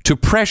 To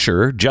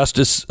pressure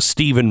Justice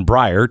Stephen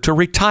Breyer to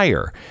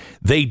retire.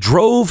 They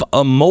drove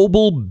a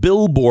mobile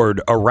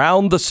billboard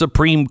around the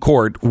Supreme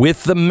Court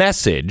with the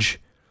message,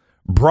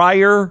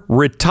 "Breyer,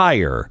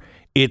 retire.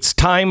 It's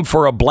time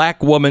for a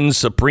black woman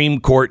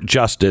Supreme Court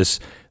justice.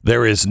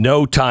 There is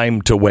no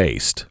time to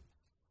waste."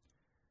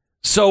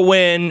 So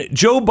when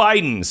Joe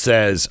Biden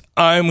says,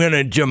 "I'm going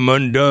to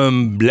demand a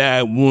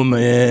black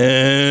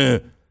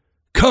woman,"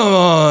 come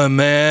on,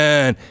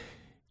 man.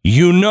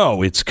 You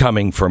know it's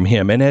coming from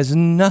him and has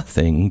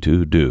nothing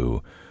to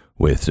do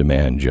with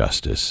Demand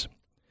Justice.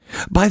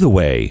 By the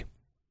way,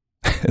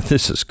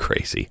 this is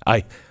crazy.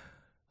 I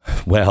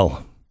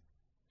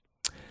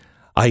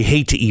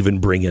hate to even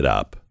bring it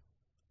up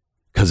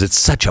because it's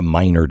such a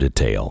minor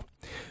detail.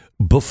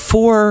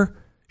 Before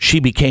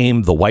she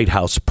became the White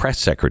House press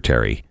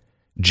secretary,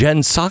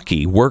 Jen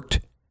Psaki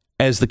worked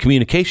as the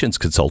communications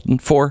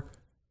consultant for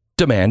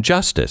Demand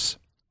Justice.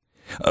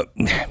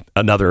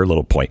 Another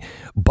little point.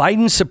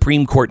 Biden's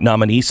Supreme Court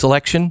nominee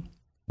selection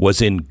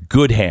was in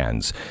good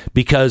hands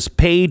because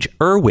Paige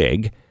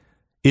Irwig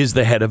is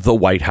the head of the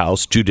White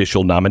House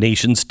Judicial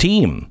Nominations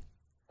team.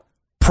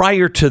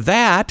 Prior to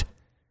that,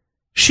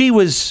 she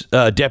was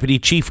deputy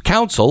chief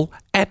counsel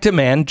at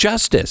Demand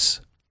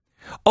Justice.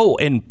 Oh,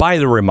 and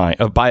as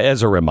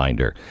a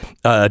reminder,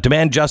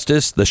 Demand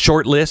Justice, the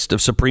short list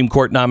of Supreme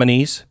Court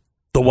nominees,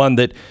 the one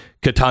that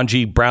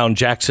Ketanji Brown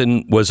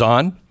Jackson was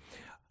on.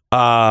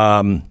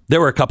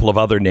 There were a couple of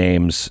other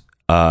names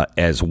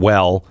as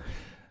well.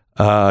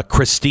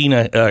 Kristen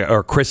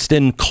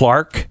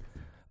Clark,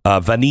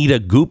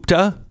 Vanita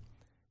Gupta,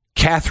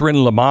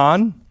 Catherine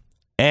Lamont,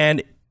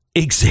 and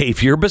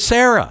Xavier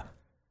Becerra.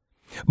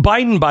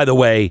 Biden, by the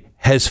way,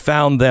 has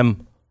found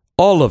them,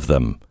 all of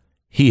them.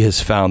 He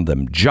has found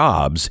them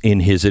jobs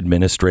in his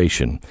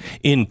administration,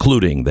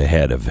 including the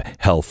head of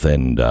Health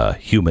and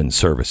Human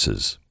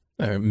Services.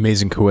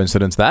 Amazing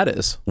coincidence that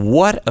is.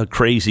 What a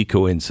crazy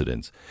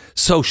coincidence.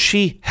 So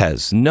she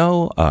has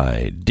no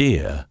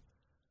idea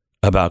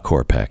about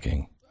court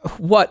packing.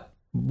 What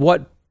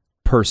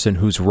person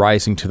who's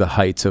rising to the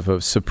heights of a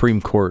Supreme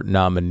Court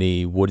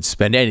nominee would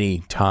spend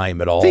any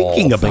time at all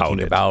thinking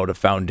about a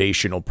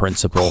foundational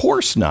principle? Of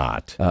course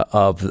not.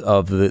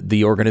 Of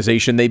the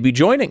organization they'd be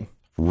joining.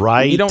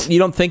 Right. You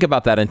don't think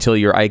about that until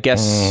you're, I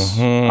guess,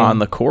 on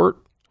the court.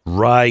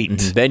 Right.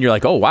 Then you're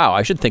like, oh, wow,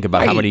 I should think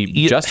about how many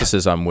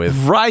justices I'm with.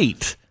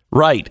 Right.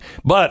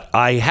 But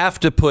I have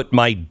to put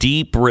my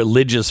deep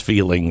religious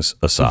feelings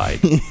aside.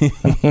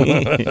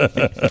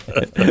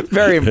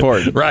 Very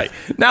important. Right.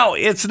 Now,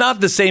 it's not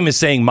the same as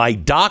saying my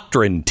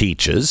doctrine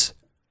teaches.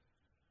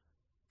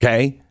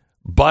 Okay.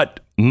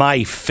 But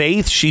my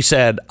faith, she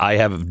said, I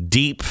have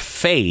deep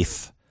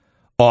faith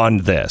on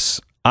this.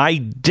 I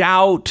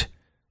doubt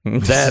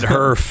that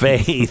her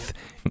faith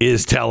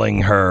is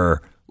telling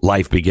her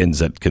life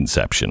begins at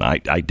conception. I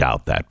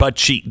doubt that. But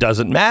she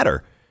doesn't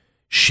matter.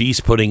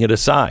 She's putting it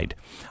aside.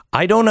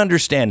 I don't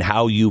understand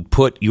how you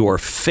put your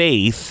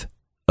faith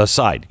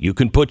aside. You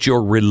can put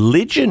your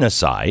religion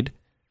aside.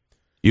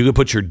 You can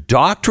put your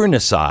doctrine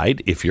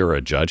aside if you're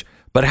a judge.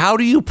 But how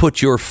do you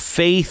put your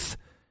faith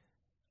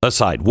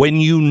aside when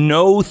you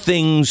know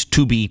things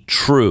to be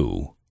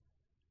true?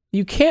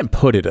 You can't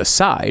put it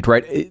aside,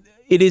 right?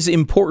 It is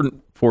important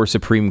for a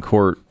Supreme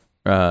Court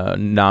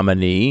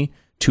nominee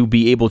to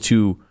be able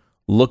to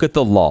look at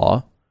the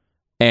law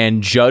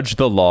and judge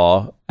the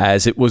law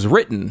as it was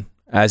written,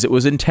 as it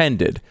was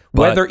intended.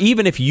 Whether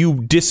even if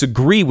you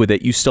disagree with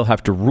it, you still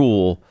have to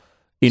rule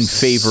in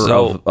favor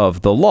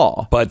of the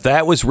law. But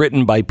that was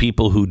written by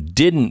people who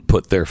didn't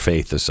put their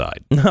faith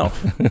aside. No.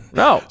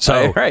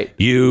 So right.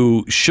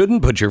 You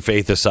shouldn't put your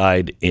faith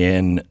aside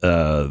in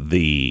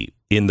the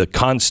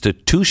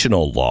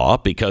constitutional law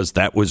because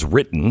that was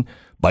written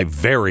by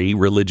very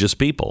religious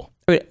people.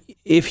 I mean,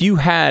 if you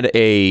had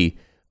a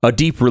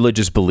deep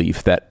religious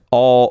belief that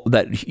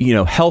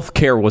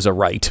healthcare was a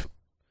right,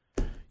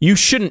 you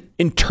shouldn't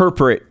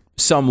interpret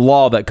some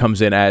law that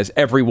comes in as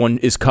everyone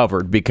is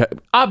covered, because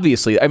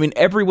obviously, I mean,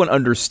 everyone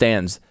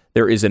understands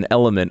there is an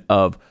element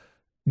of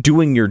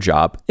doing your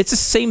job. It's the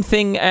same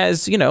thing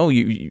as,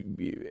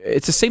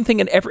 it's the same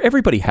thing, and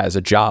everybody has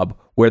a job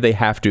where they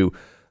have to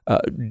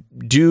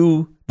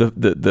do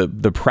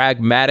the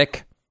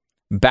pragmatic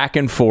back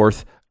and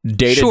forth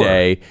day to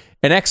day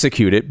and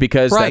execute it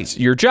because that's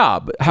your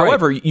job.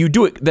 However, you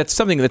do it. That's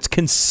something that's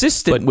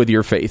consistent with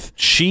your faith.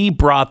 She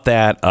brought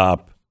that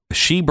up.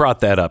 She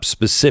brought that up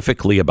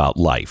specifically about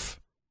life.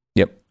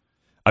 Yep.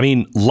 I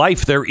mean,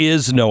 life, there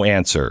is no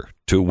answer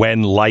to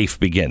when life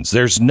begins.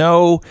 There's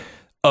no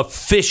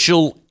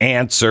official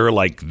answer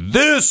like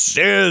this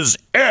is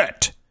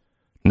it.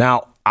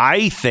 Now,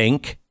 I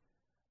think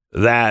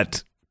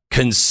that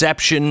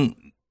conception,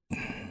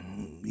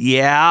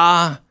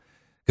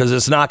 because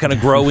it's not going to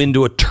grow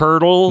into a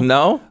turtle.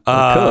 No,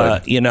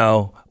 it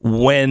could.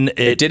 When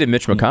it did in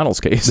Mitch McConnell's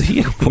case.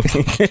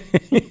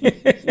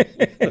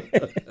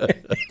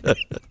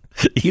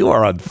 You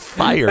are on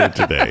fire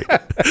today.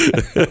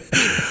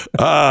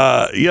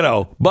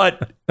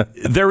 But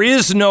there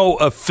is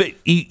no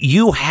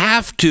you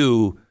have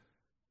to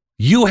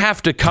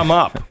come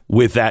up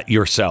with that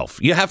yourself.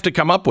 You have to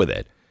come up with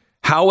it.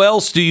 How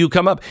else do you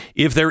come up?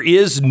 If there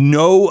is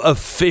no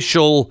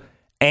official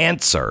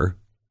answer,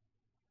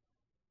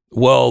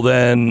 well,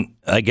 then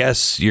I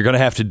guess you're going to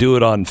have to do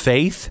it on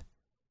faith.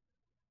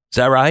 Is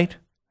that right?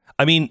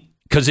 I mean,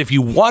 because if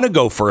you want to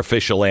go for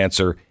official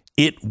answer,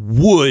 it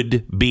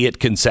would be at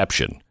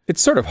conception.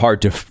 It's sort of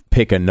hard to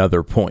pick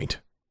another point.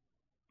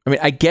 I mean,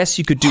 I guess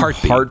you could do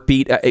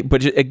heartbeat,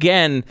 but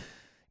again,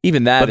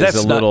 even that is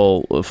a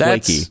little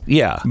flaky.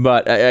 Yeah.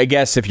 But I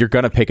guess if you're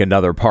going to pick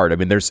another part, I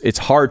mean, it's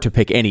hard to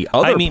pick any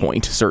other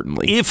point,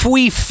 certainly. If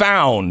we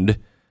found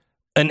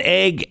an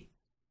egg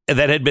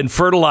that had been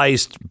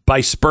fertilized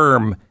by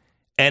sperm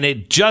and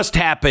it just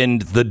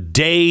happened the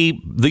day,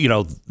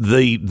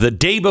 the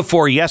day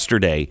before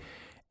yesterday,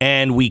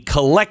 and we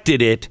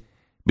collected it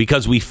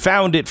because we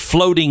found it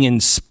floating in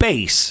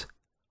space,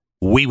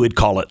 we would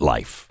call it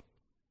life.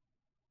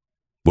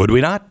 Would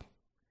we not?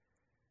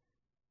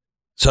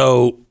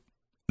 So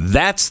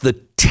that's the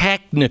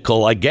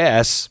technical, I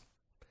guess,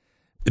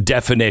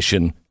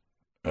 definition.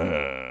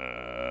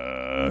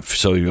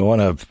 So you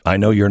want to, I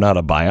know you're not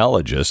a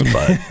biologist,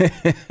 but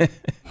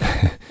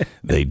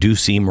they do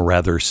seem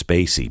rather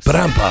spacey.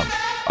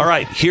 All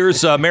right,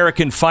 here's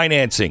American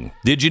financing.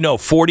 Did you know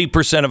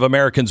 40% of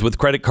Americans with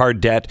credit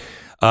card debt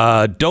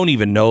don't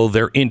even know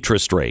their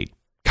interest rate?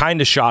 Kind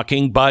of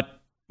shocking,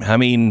 but I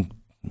mean,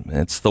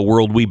 it's the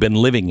world we've been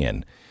living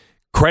in.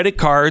 Credit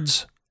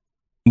cards,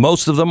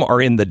 most of them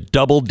are in the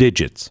double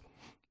digits.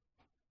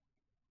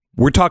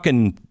 We're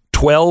talking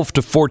 12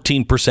 to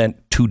 14%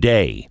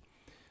 today.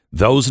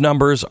 Those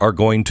numbers are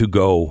going to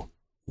go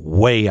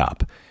way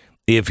up.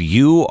 If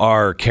you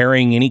are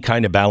carrying any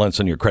kind of balance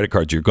on your credit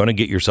cards, you're going to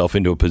get yourself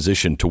into a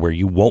position to where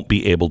you won't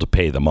be able to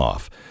pay them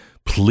off.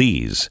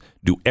 Please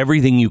do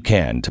everything you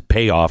can to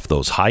pay off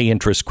those high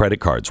interest credit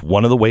cards.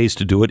 One of the ways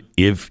to do it,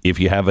 if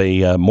you have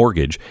a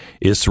mortgage,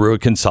 is through a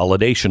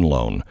consolidation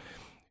loan.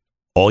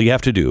 All you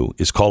have to do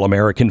is call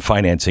American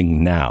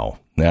Financing now.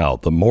 Now,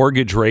 the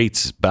mortgage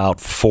rate's about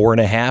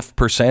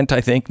 4.5%,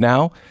 I think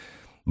now,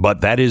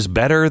 but that is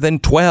better than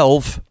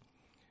 12.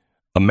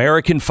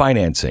 American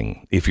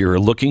Financing. If you're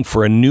looking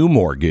for a new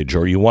mortgage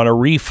or you want to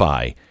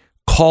refi,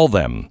 call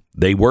them.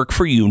 They work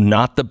for you,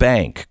 not the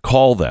bank.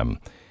 Call them.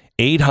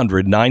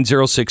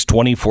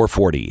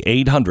 800-906-2440,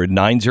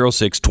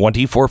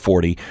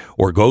 800-906-2440,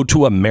 or go to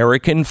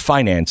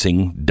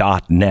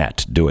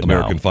AmericanFinancing.net. Do it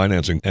American now.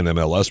 Financing,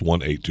 NMLS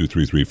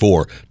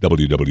 182334,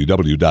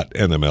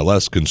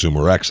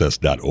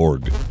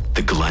 www.nmlsconsumeraccess.org.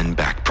 The Glenn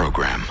Beck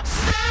Program.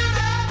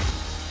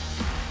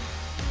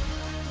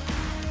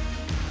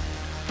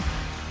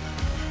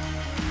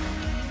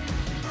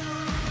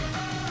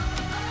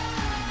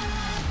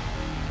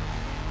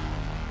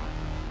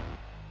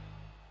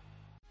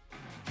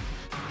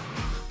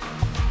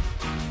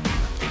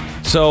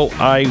 So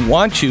I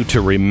want you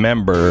to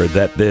remember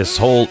that this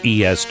whole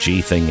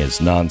ESG thing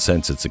is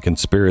nonsense. It's a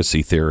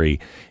conspiracy theory.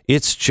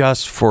 It's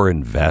just for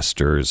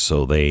investors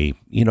so they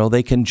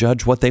can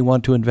judge what they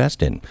want to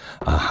invest in.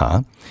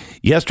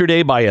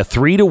 Yesterday, by a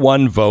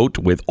 3-1 vote,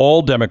 with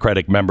all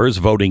Democratic members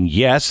voting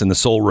yes and the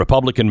sole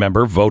Republican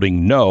member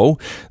voting no,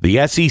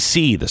 the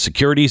SEC, the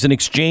Securities and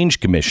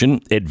Exchange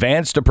Commission,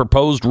 advanced a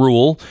proposed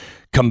rule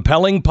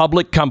compelling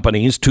public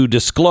companies to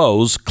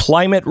disclose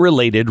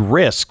climate-related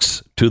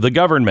risks to the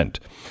government.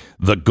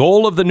 The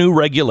goal of the new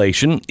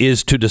regulation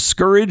is to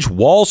discourage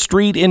Wall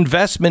Street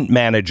investment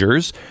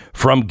managers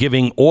from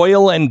giving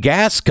oil and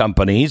gas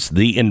companies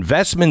the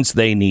investments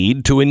they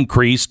need to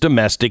increase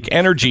domestic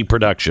energy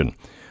production.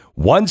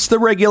 Once the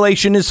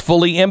regulation is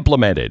fully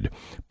implemented,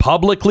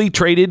 publicly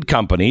traded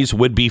companies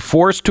would be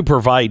forced to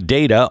provide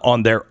data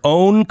on their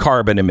own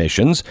carbon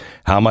emissions,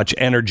 how much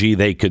energy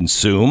they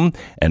consume,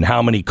 and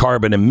how many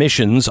carbon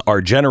emissions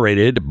are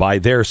generated by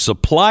their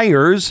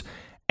suppliers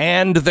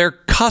and their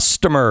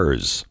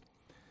customers.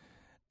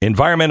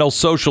 Environmental,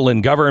 social,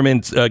 and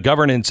governance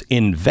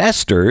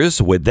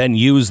investors would then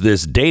use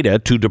this data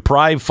to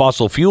deprive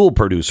fossil fuel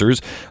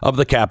producers of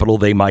the capital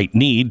they might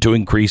need to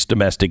increase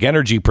domestic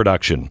energy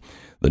production.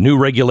 The new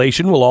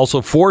regulation will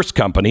also force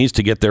companies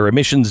to get their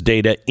emissions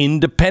data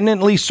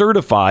independently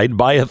certified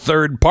by a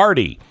third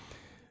party.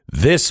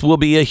 This will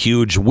be a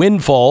huge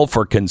windfall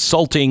for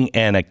consulting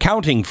and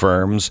accounting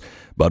firms,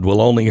 but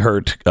will only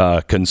hurt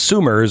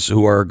consumers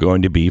who are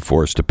going to be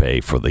forced to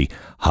pay for the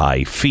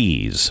high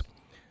fees.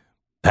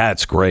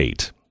 That's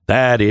great.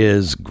 That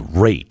is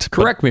great.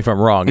 Correct me if I'm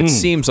wrong. It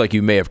seems like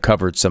you may have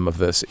covered some of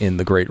this in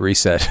The Great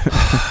Reset.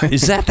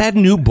 Is that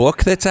new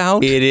book that's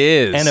out? It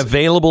is. And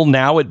available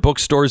now at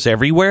bookstores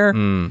everywhere?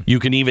 You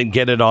can even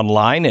get it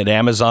online at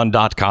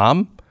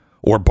Amazon.com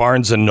or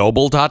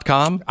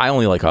BarnesandNoble.com. I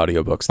only like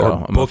audiobooks,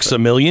 though. Or Books A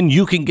Million.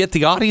 You can get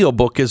the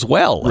audiobook as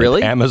well.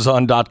 Really? At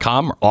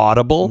Amazon.com,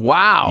 Audible.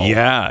 Wow.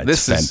 Yeah,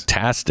 it's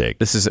fantastic.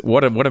 This is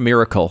what a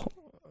miracle.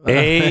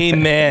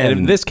 Amen. And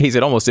in this case,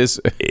 it almost is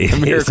a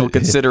miracle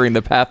considering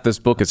the path this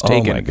book has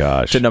taken my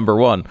gosh. to number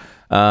one.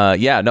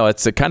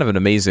 It's a kind of an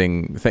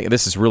amazing thing.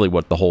 This is really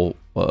what the whole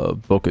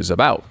book is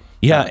about.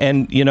 Yeah,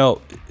 and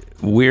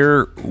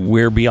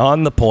we're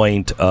beyond the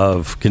point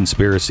of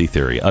conspiracy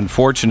theory.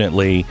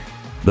 Unfortunately,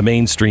 the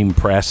mainstream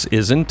press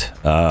isn't,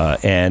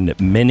 and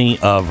many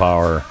of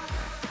our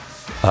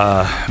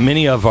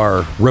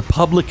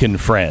Republican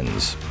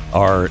friends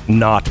are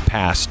not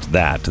past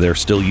that. They're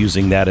still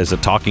using that as a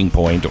talking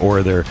point,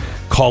 or they're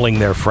calling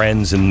their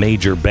friends in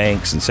major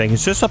banks and saying,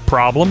 is this a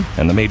problem?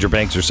 And the major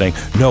banks are saying,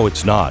 no,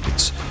 it's not.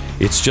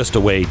 It's just a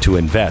way to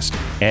invest.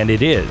 And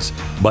it is.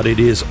 But it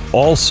is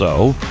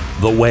also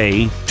the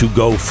way to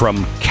go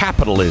from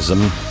capitalism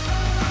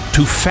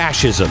to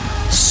fascism,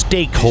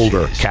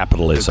 stakeholder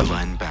capitalism. The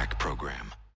Glenn Beck